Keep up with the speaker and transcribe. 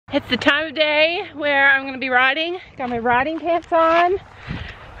It's the time of day where I'm gonna be riding. Got my riding pants on.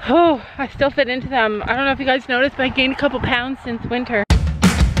 Oh, I still fit into them. I don't know if you guys noticed, but I gained a couple pounds since winter.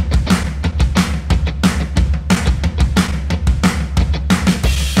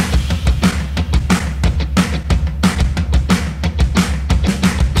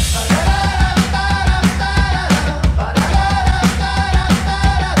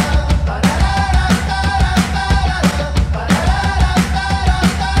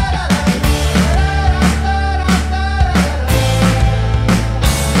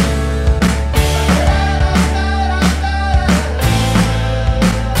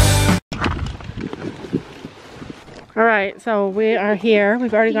 Alright, so we are here.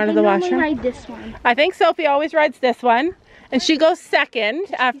 We've already gone to the washroom. Ride this one. I think Sophie always rides this one. And she goes second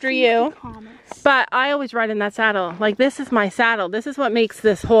after you. But I always ride in that saddle. Like, this is my saddle. This is what makes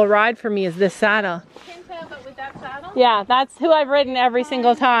this whole ride for me, is this saddle. Pinta, but with that saddle? Yeah, that's who I've ridden every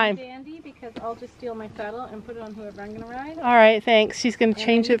single time. Dandy, because I'll just steal my saddle and put it on whoever I'm going to ride. Alright, thanks. She's going to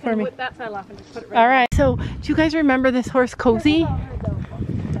change it for me. Whip that saddle off and just put it right. Alright, so do you guys remember this horse, Cozy?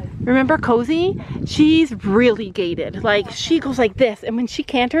 Remember Cozy? She's really gaited. Like, she goes like this, and when she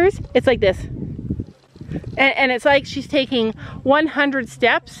canters, it's like this. And it's like she's taking 100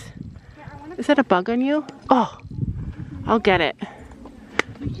 steps. Is that a bug on you? Oh, I'll get it.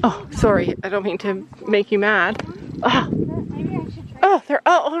 Oh, sorry. I don't mean to make you mad. Oh, they're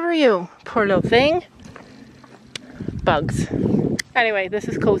all over you. Poor little thing. Bugs. Anyway, this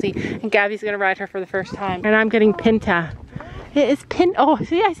is Cozy, and Gabby's gonna ride her for the first time. And I'm getting Pinta. It is Pinta. Oh,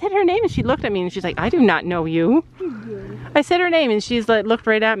 see, I said her name and she looked at me and she's like, I do not know you. I said her name and she's like, looked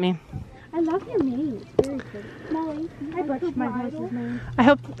right at me. I love your name. It's very pretty. Molly, I butchered my horse's name. I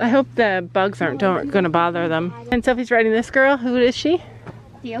hope the bugs aren't gonna bother them. And Sophie's riding this girl. Who is she?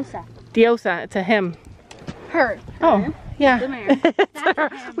 Diosa. Diosa. It's a him. Her. Oh, yeah.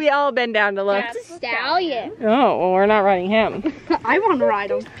 We all bend down to look. That's a stallion. Oh, well, we're not riding him. I want to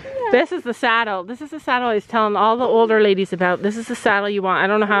ride him. This is the saddle. This is the saddle I was telling all the older ladies about. This is the saddle you want. I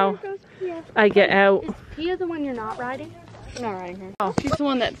don't know how I get out. Is Pia the one you're not riding? I'm not riding her. Oh. She's the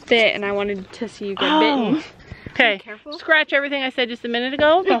one that bit, and I wanted to see you get bitten. Okay, scratch everything I said just a minute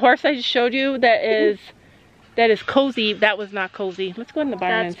ago. The horse I just showed you that is Cozy, that was not Cozy. Let's go in the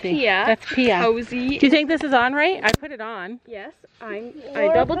barn and see. Pia. That's Pia. Cozy. Do you think this is on right? I put it on. Yes, I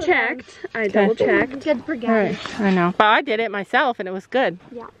double checked. I double checked. Good for Gabby. Alright, I know. But I did it myself and it was good.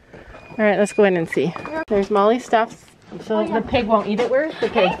 Yeah. Alright, let's go in and see. There's Molly's stuff. So the pig won't eat it. Where's the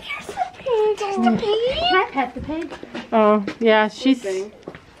pig? There's the pig. There's the pig. Can I pet the pig? Oh, yeah, she's... I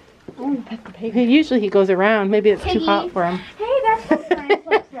want to pet the pig. Usually he goes around. Maybe it's too hot for him. Hey, that's what Frank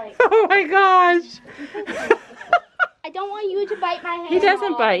looks like. Oh my gosh! I don't want you to bite my hand. He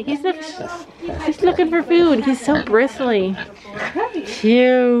doesn't bite. He's looking for food. He's so bristly.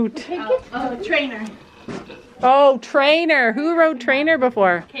 Cute. Oh, trainer. Oh, Trainer. Who rode Trainer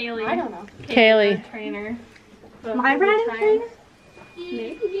before? Kaylee. I don't know. Kaylee. Trainer. My riding trainer?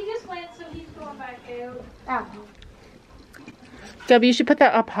 He just went, so he's going back out. Ah. Debbie, you should put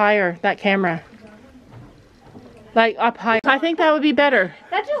that up higher, that camera. Like up high. I think that would be better.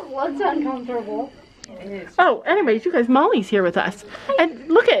 That just looks uncomfortable. Oh, anyways, you guys, Molly's here with us. And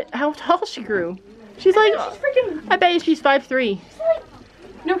look at how tall she grew. She's like, I bet you she's 5'3".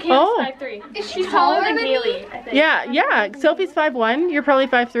 No, Kaylee's Oh. 5'3". Is She's taller than Kaylee, I think. Yeah. Sophie's 5'1". You're probably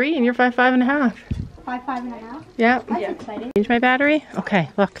 5'3", and you're 5'5.5". 5'5.5". Yeah. That's exciting. Change my battery? Okay,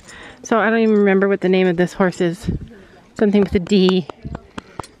 look. So I don't even remember what the name of this horse is. Something with a D.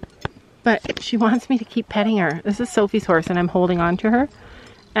 But she wants me to keep petting her. This is Sophie's horse and I'm holding on to her.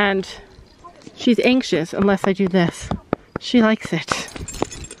 And she's anxious unless I do this. She likes it.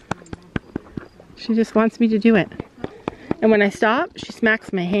 She just wants me to do it. And when I stop, she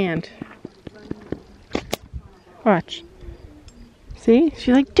smacks my hand. Watch. See?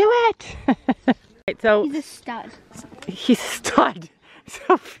 She's like, do it! Right, so He's a stud. he's a stud.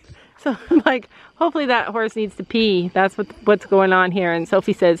 So I'm like, hopefully that horse needs to pee. That's what's going on here. And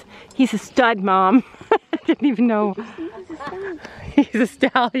Sophie says, he's a stud, Mom. I didn't even know. He's a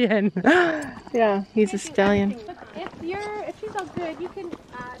stallion. Yeah, he's a stallion. If she's all good, you can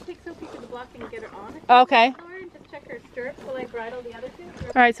take Sophie to the block and get her on. Okay. Just check her stirrups while I bridle the other two.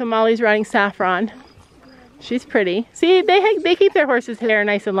 All right, so Molly's riding Saffron. She's pretty. See, they keep their horses' hair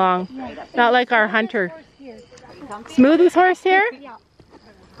nice and long. Not like our hunter. Smoothest horse here? Yeah.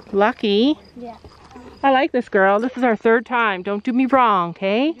 Lucky. Yeah. I like this girl. This is our third time. Don't do me wrong,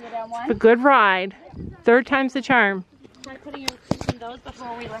 okay? It's a good ride. Third time's the charm.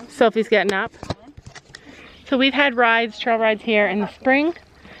 Sophie's getting up. So we've had trail rides here in the spring,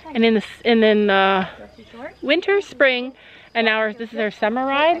 and in the winter, spring, And now this is our summer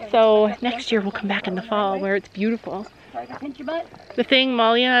ride, so next year we'll come back in the fall where it's beautiful. The thing,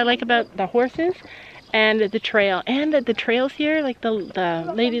 Molly, and I like about the horses and the trail, and the trails here, like the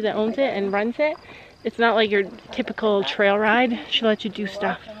lady that owns it and runs it, it's not like your typical trail ride. She'll let you do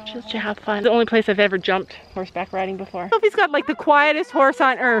stuff. She'll let you have fun. It's the only place I've ever jumped horseback riding before. Sophie's got like the quietest horse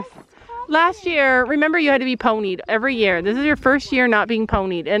on earth. Last year, remember you had to be ponied every year. This is your first year not being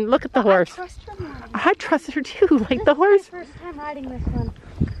ponied, and look at the horse. I trusted her too, like the horse. This is my first time riding this one.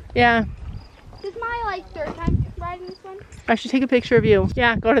 Yeah. This is my like third time riding this one. I should take a picture of you.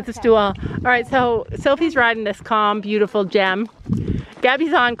 Yeah, go to the stool. All right, so Sophie's riding this calm, beautiful gem.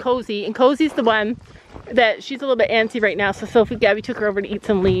 Gabby's on Cozy, and Cozy's the one that she's a little bit antsy right now. So Gabby took her over to eat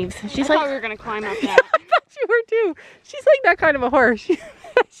some leaves. She's like, I thought we were gonna climb up that. I thought you were too. She's like that kind of a horse.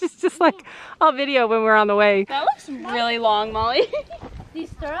 She's just like, I'll video when we're on the way. That looks really long, Molly. These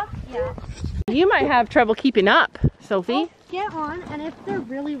stirrups? Yeah. You might have trouble keeping up, Sophie. I'll get on, and if they're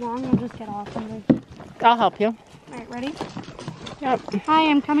really long, I'll just get off. I'll help you. Alright, ready? Yep. Hi,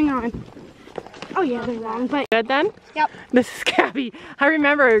 I'm coming on. Oh yeah, they're long, but... Good then? Yep. This is Gabby. I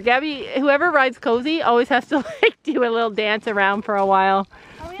remember, Gabby, whoever rides Cozy always has to like do a little dance around for a while.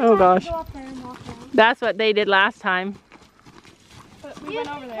 Oh gosh. Go up there and walk around. That's what they did last time. But we went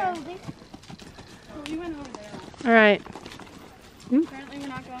over there. We went over there. All right. Apparently we're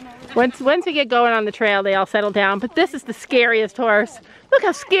not going over there. Once we get going on the trail, they all settle down. But this is the scariest horse. Look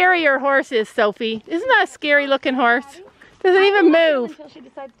how scary your horse is, Sophie. Isn't that a scary looking horse? Doesn't even move. Until she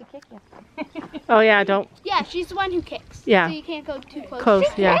decides to kick you. Oh yeah, don't. Yeah, she's the one who kicks. Yeah. So you can't go too close. Close,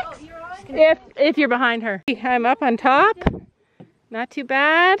 yeah. If you're behind her. I'm up on top. Not too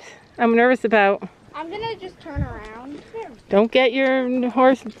bad. I'm nervous about. I'm gonna just turn around. Don't get your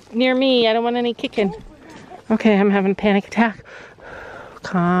horse near me. I don't want any kicking. Okay, I'm having a panic attack.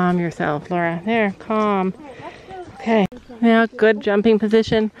 Calm yourself, Laura. There, calm. Okay. Now, good jumping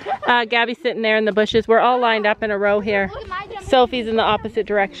position. Gabby's sitting there in the bushes. We're all lined up in a row here. Sophie's in the opposite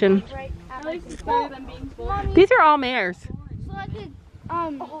direction. These are all mares. So I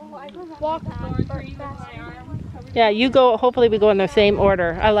could walk Yeah, you go. Hopefully we go in the same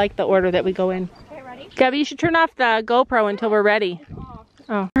order. I like the order that we go in. Okay, ready? Gabby, you should turn off the GoPro until we're ready.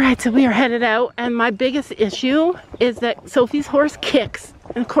 Oh. Alright, so we are headed out, and my biggest issue is that Sophie's horse kicks.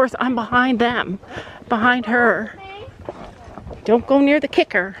 And of course, I'm behind them. Behind her. Don't go near the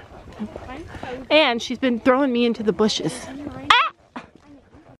kicker. And she's been throwing me into the bushes. Ah!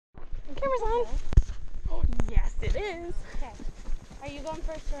 Camera's on. Oh, yes, it is. Okay. Are you going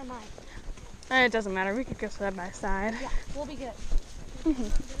first or am I? It doesn't matter. We could go side by side. Yeah, we'll be good.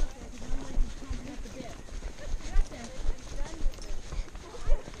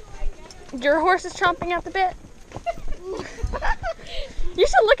 Your horse is chomping at the bit. You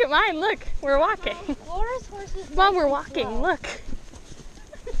should look at mine. Look, we're walking. Laura's horse is Mom, we're walking. Look.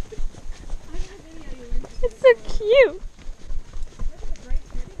 It's so cute.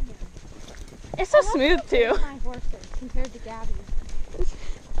 It's so smooth too. My horses compared to Gabby's.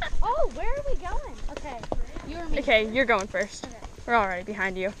 Oh, where are we going? Okay, you or me? Okay, you're going first. Okay. We're already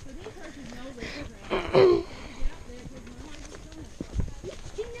behind you.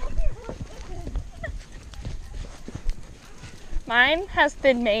 Mine has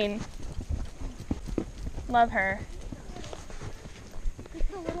thin mane. Love her.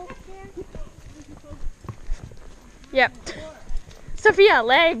 Just a little scared. Yep. Sophia,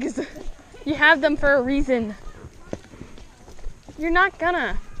 legs. You have them for a reason. You're not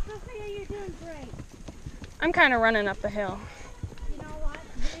gonna. Sophia, you're doing great. I'm kind of running up the hill. You know what?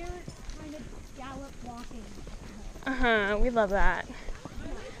 We're kind of gallop walking. Uh-huh, we love that.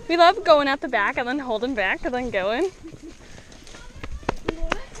 We love going at the back and then holding back and then going.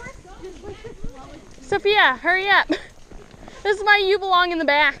 Sophia, hurry up. This is why you belong in the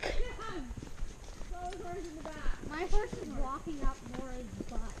back. My horse is walking up Laura's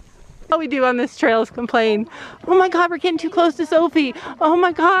butt. All we do on this trail is complain. Oh my God, we're getting too close to Sophie. Oh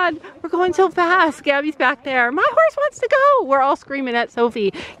my God, we're going so fast. Gabby's back there. My horse wants to go. We're all screaming at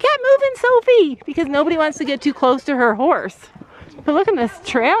Sophie. Get moving, Sophie, because nobody wants to get too close to her horse. But look at this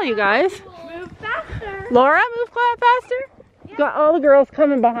trail, you guys. Move faster. Laura, move faster. Got all the girls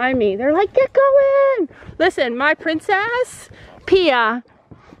coming behind me. They're like, get going. Listen, my princess, Pia,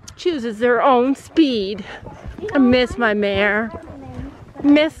 chooses their own speed. I miss my mare.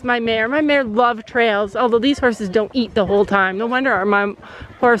 Miss my mare. My mare loved trails, although these horses don't eat the whole time. No wonder my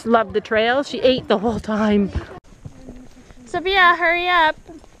horse loved the trails. She ate the whole time. Sophia, hurry up.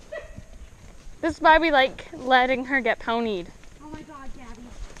 This is why we like letting her get ponied. Oh my God, Gabby.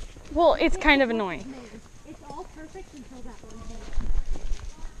 Well, it's kind of annoying. It's all perfect until that one thing.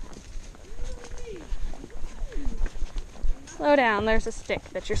 Slow down. There's a stick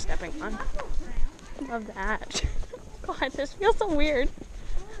that you're stepping on. Love that. God, this feels so weird.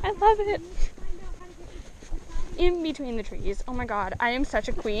 I love it. In between the trees. Oh my god, I am such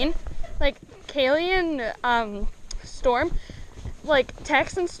a queen. Like, Kaylee and Storm, like,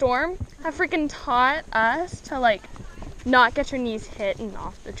 Tex and Storm have freaking taught us to, like, not get your knees hit and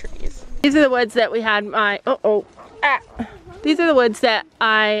off the trees. These are the woods that we had my, These are the woods that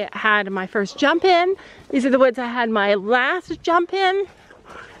I had my first jump in. These are the woods I had my last jump in.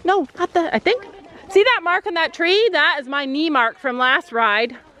 No, not the, I think. See that mark on that tree? That is my knee mark from last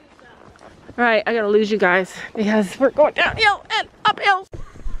ride. All right, I gotta lose you guys because we're going downhill and uphill.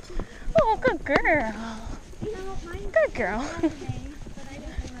 Oh, good girl. Good girl.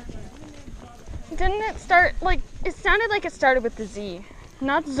 Didn't it start, like, it sounded like it started with the Z,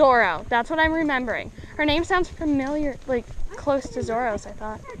 not Zorro. That's what I'm remembering. Her name sounds familiar, like, close to Zorro's, I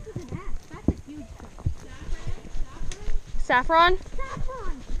thought. Saffron?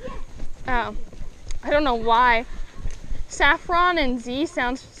 Oh, I don't know why. Saffron and Z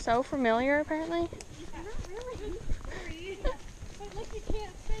sounds so familiar, apparently.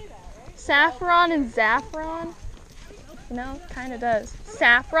 Saffron and Zaffron? You know, kind of does.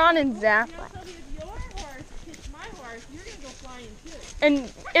 Saffron and Zaffron.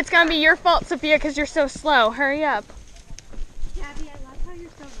 And it's gonna be your fault, Sophia, because you're so slow. Hurry up. Gabby, I love how you're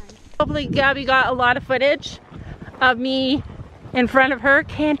so nice. Hopefully Gabby got a lot of footage of me in front of her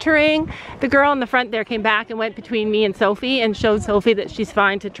cantering. The girl in the front there came back and went between me and Sophie and showed Sophie that she's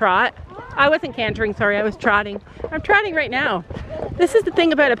fine to trot. I wasn't cantering, sorry, I was trotting. I'm trotting right now. This is the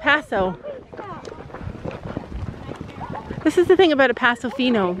thing about a Paso. This is the thing about a Paso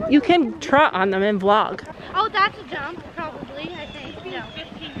Fino. You can trot on them and vlog. Oh, that's a jump, probably, I think. No.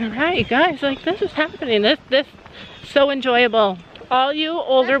 Alright guys, like this is happening. This so enjoyable. All you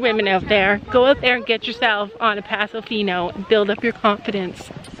older women out there, go out there and get yourself on a Paso Fino and build up your confidence.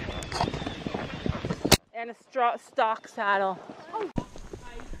 And a stock saddle.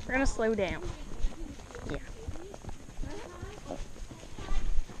 We're gonna slow down. Yeah.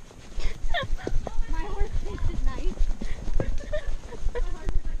 My horse tasted nice.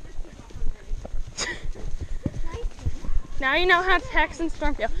 Now you know how Tex and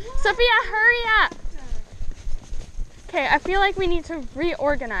Storm feel. Sophia, hurry up! Okay, I feel like we need to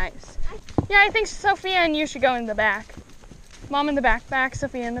reorganize. Yeah, I think Sophia and you should go in the back. Mom in the back,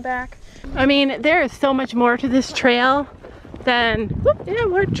 Sophia in the back. I mean, there is so much more to this trail than, whoop, yeah,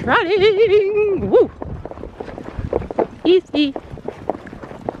 we're trotting. Woo. Easy.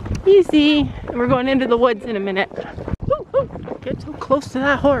 Easy. And we're going into the woods in a minute. Woo, woo. Get so close to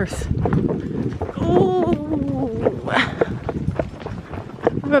that horse. Ooh.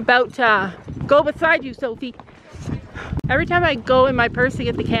 I'm about to go beside you, Sophie. Every time I go in my purse to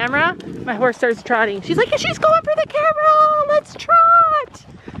get the camera, my horse starts trotting. She's like, she's going for the camera, let's trot.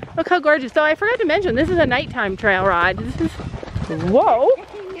 Look how gorgeous. So I forgot to mention, this is a nighttime trail ride. This is, whoa.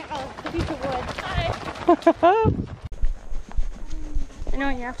 I know,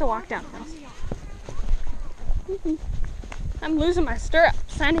 you have to walk down. I'm losing my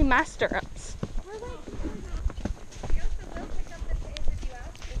stirrups. I need my stirrups.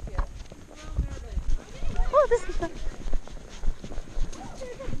 Oh, this is fun.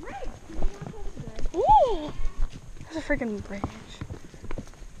 Ooh, there's a freaking bridge.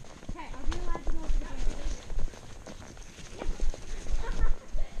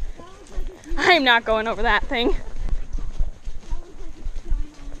 I'm not going over that thing.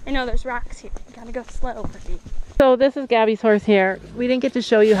 I know there's rocks here. You gotta go slow, Ricky. So this is Gabby's horse here. We didn't get to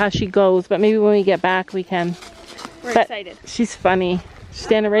show you how she goes, but maybe when we get back we can. We're But excited. she's funny. She's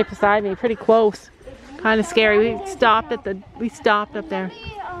standing right beside me, pretty close. Kind of scary. We stopped up there.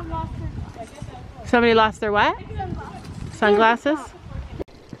 Somebody lost their what? Sunglasses?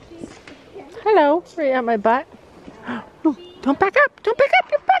 Hello, right at my butt. Oh, don't back up, don't back up,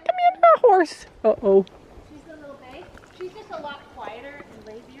 you're backing me into a horse. Uh-oh. She's a little babe. She's just a lot quieter and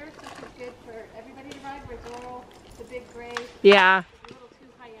lazier, so she's good for everybody to ride. Where Zorro, the big gray, Yeah. a little too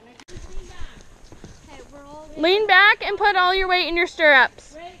high energy. Okay, we're all Lean back and put all your weight in your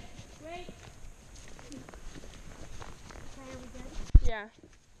stirrups. Wait. Okay, are we good? Yeah.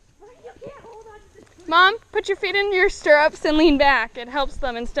 You can't hold on to the tree. Mom, put your feet in your stirrups and lean back. It helps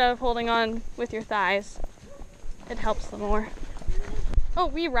them instead of holding on with your thighs. It helps them more. Oh,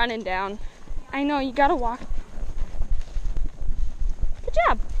 we running down. I know, you gotta walk. Good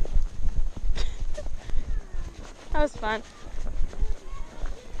job. That was fun.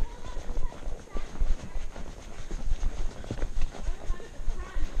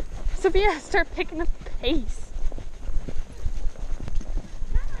 Sophia, start picking up the pace.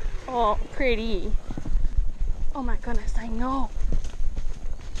 Oh, pretty. Oh my goodness, I know.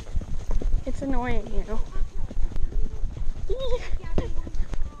 It's annoying, you know.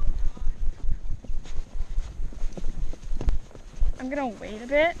 I'm gonna wait a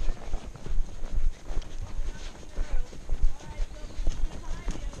bit.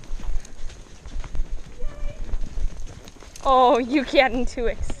 Oh, you getting too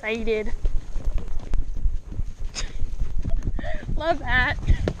excited. Love that.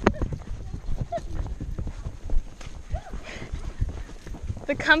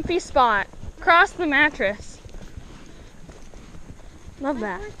 The comfy spot. Across the mattress. Love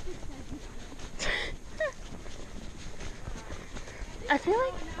that. I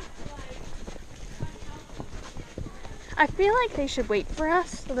feel like they should wait for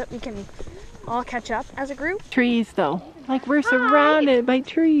us so that we can all catch up as a group. Trees though. Like we're surrounded by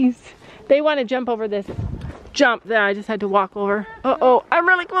trees. They want to jump over this jump that I just had to walk over. Uh-oh, I'm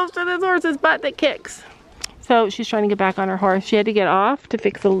really close to this horse's butt that kicks. So she's trying to get back on her horse. She had to get off to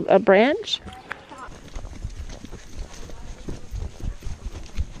fix a branch.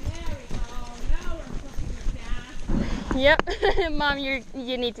 Yep. Mom, you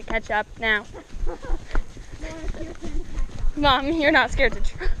need to catch up now. Mom, you're not scared to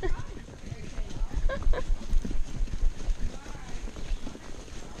try.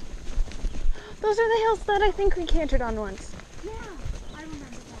 Those are the hills that I think we cantered on once. Yeah, I remember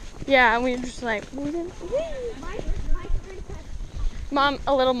that. Yeah, and we were just like, Mom,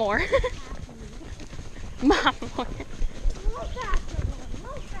 a little more. Mom.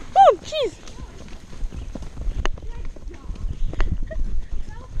 Oh, jeez.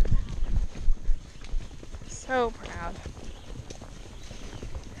 So proud.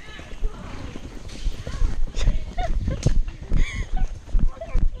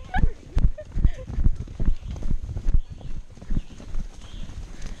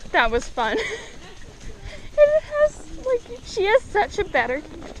 That was fun. It has, like, she has such a better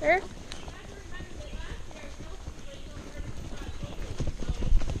character.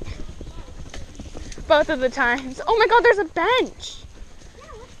 Both of the times. Oh my god, there's a bench.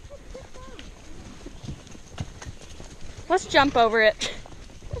 Let's jump over it.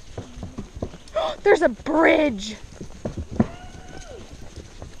 There's a bridge.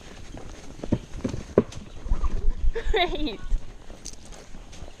 Great.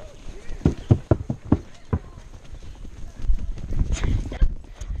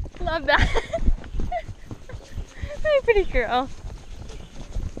 Love that. Very pretty girl.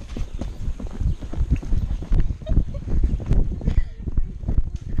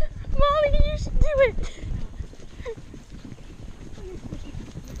 Molly, you should do it.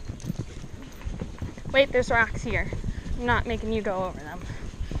 Wait, there's rocks here. I'm not making you go over them.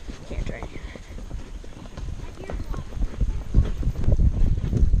 Can't try.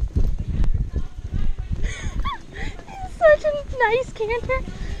 He's such a nice canter.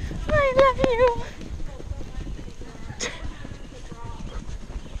 I love you.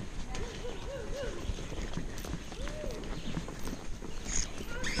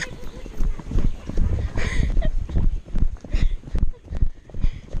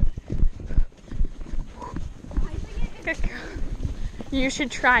 Good girl. You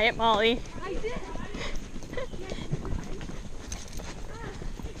should try it, Molly. I did.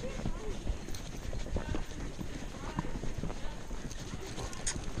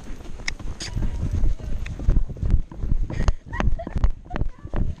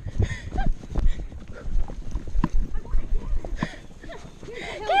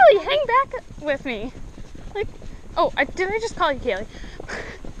 Kaylee, hang back with me. Like, oh, did I just call you Kaylee?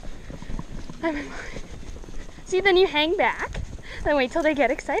 See, then you hang back, then wait till they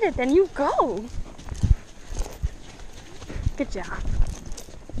get excited, then you go. Good job.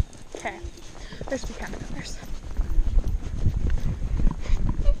 Okay, there's some caterpillars.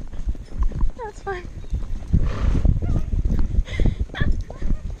 That's fine.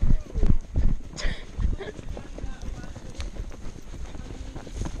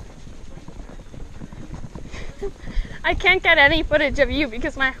 I can't get any footage of you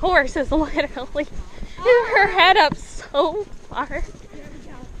because my horse is literally her head up so far.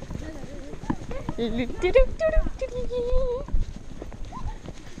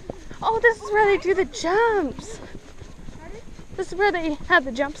 Oh, this is where they do the jumps. This is where they have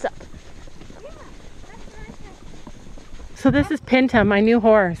the jumps up. So this is Pinta, my new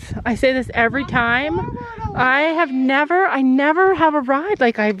horse. I say this every time. I never have a ride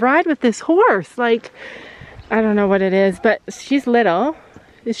like I ride with this horse. Like, I don't know what it is, but she's little.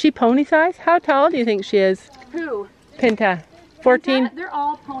 Is she pony size? How tall do you think she is? Who? Pinta. 14? They're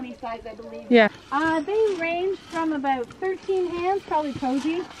all pony size, I believe. Yeah. They range from about 13 hands, probably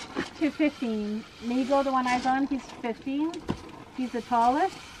Cozy, to 15. Migo, the one I was on, he's 15. He's the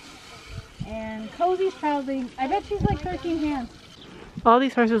tallest. And Cozy's probably, I bet she's like 13 hands. All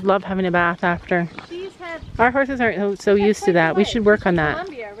these horses love having a bath after. She's had... Our horses aren't so used to that. We should work on that.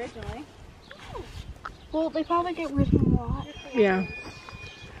 Columbia originally. Well, they probably get rid of a lot. Yeah.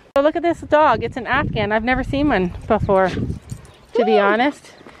 So look at this dog. It's an Afghan. I've never seen one before, to be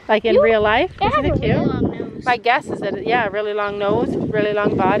honest. Like in real life. Isn't it cute? Long nose. My guess is that, yeah, really long nose, really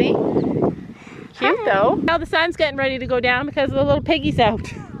long body. Cute though. Now the sun's getting ready to go down because the little piggy's out.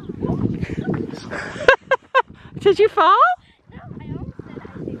 Did you fall? No, I almost said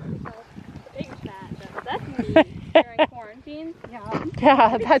I think the big fat. That's me during quarantine.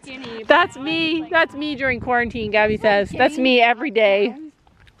 Yeah, that's me. That's me during quarantine, Gabby says. That's me every day.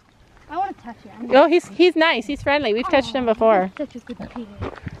 I want to touch him. Oh, he's nice. He's friendly. We've touched him before. Such a good pig.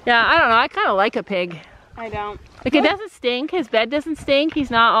 Yeah, I don't know. I kind of like a pig. I don't. Like, it doesn't stink. His bed doesn't stink. He's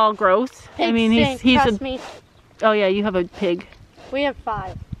not all gross. Pigs I mean, stink, he's trust me. Oh yeah, you have a pig. We have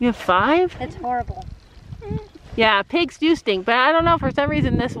 5. You have 5? It's horrible. Yeah, pigs do stink, but I don't know, for some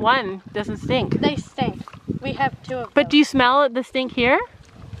reason this one doesn't stink. They stink. We have 2 of them. But do you smell the stink here?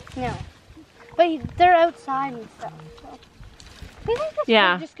 No. But they're outside and stuff. So. Do you think this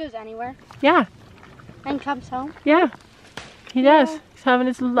Yeah. pig just goes anywhere Yeah, and comes home? yeah. He does. Yeah. He's having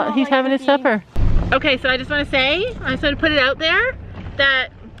his like having his cookie. supper. Okay, so I just want to say, I just want to put it out there that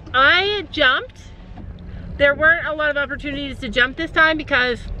I jumped. There weren't a lot of opportunities to jump this time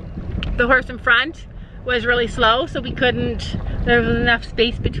because the horse in front was really slow, so we couldn't, there was enough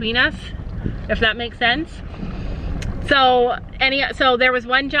space between us, if that makes sense. So there was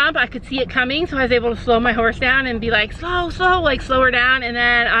one jump, I could see it coming, so I was able to slow my horse down and be like, slow, like slow her down, and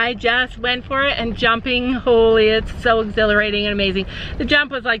then I just went for it, and jumping, holy, it's so exhilarating and amazing. The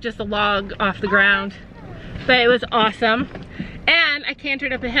jump was like just a log off the ground, but it was awesome. And I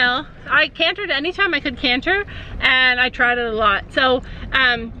cantered up a hill. I cantered anytime I could canter, and I tried it a lot. So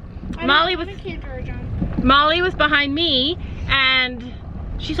Molly was behind me, and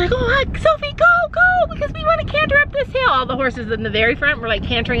she's like, oh, Sophie, go, because we want to canter up this hill. All the horses in the very front were like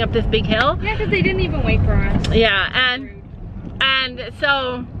cantering up this big hill. Yeah, because they didn't even wait for us. Yeah, and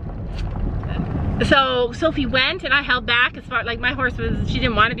so Sophie went, and I held back as far, like my horse was, she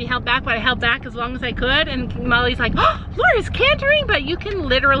didn't want to be held back, but I held back as long as I could, and Molly's like, oh, Laura's cantering, but you can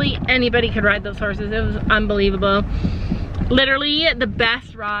literally, anybody could ride those horses. It was unbelievable. Literally the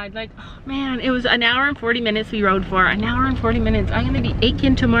best ride. Like, oh man, it was an hour and 40 minutes we rode for. An hour and 40 minutes. I'm gonna be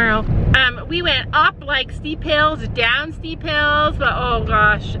aching tomorrow. We went up like steep hills, down steep hills, but oh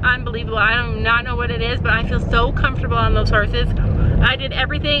gosh, unbelievable. I do not know what it is, but I feel so comfortable on those horses. I did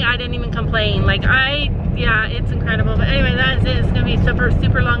everything, I didn't even complain. Like yeah, it's incredible. But anyway, that is it. It's gonna be a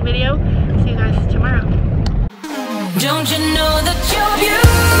super long video. See you guys tomorrow. Don't you know that you're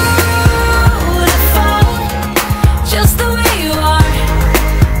beautiful? Just the way